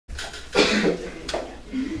Whenever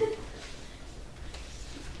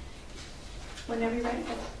you're ready.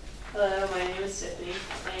 Hello, my name is Tiffany,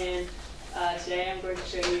 and today I'm going to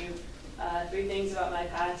show you 3 things about my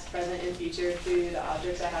past, present, and future through the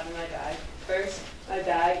objects I have in my bag. First, my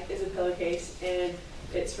bag is a pillowcase, and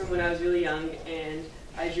it's from when I was really young, and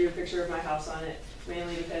I drew a picture of my house on it,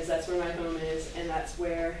 mainly because that's where my home is, and that's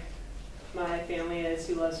where my family is,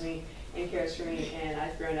 who loves me and cares for me, and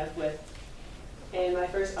I've grown up with. And my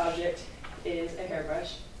first object is a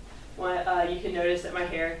hairbrush. You can notice that my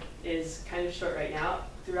hair is kind of short right now.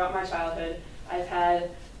 Throughout my childhood, I've had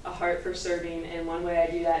a heart for serving, and one way I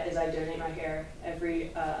do that is I donate my hair every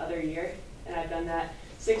other year, and I've done that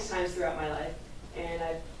 6 times throughout my life. And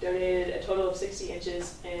I've donated a total of 60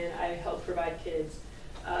 inches, and I help provide kids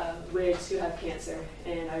wigs who have cancer,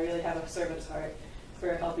 and I really have a servant's heart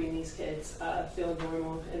for helping these kids feel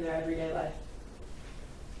normal in their everyday life.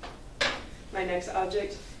 My next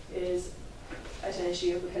object is a tennis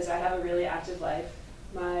shoe because I have a really active life.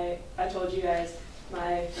 I told you guys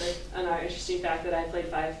another interesting fact that I played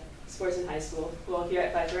 5 sports in high school. Well, here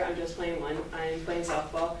at Pfeiffer, I'm just playing 1. I'm playing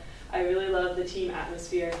softball. I really love the team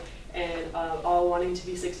atmosphere and all wanting to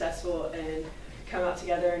be successful and come out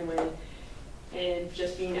together and win. And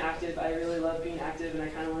just being active, I really love being active, and I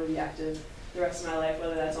kind of want to be active the rest of my life,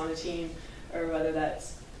 whether that's on a team or whether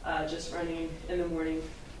that's just running in the morning,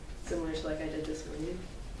 similar to like I did this morning.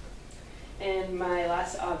 And my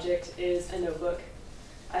last object is a notebook.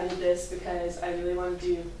 I did this because I really want to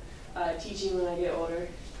do teaching when I get older.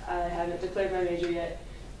 I haven't declared my major yet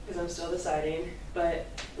because I'm still deciding, but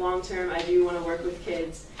long term I do want to work with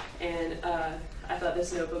kids, and I thought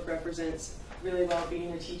this notebook represents really well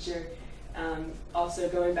being a teacher. Also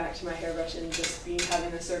going back to my hairbrush and just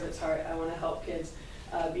having a servant's heart, I want to help kids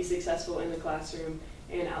be successful in the classroom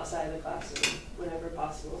and outside of the classroom whenever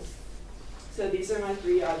possible. So these are my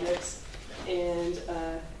 3 objects, and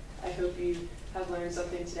I hope you have learned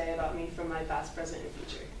something today about me from my past, present, and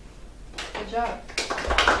future. Good job.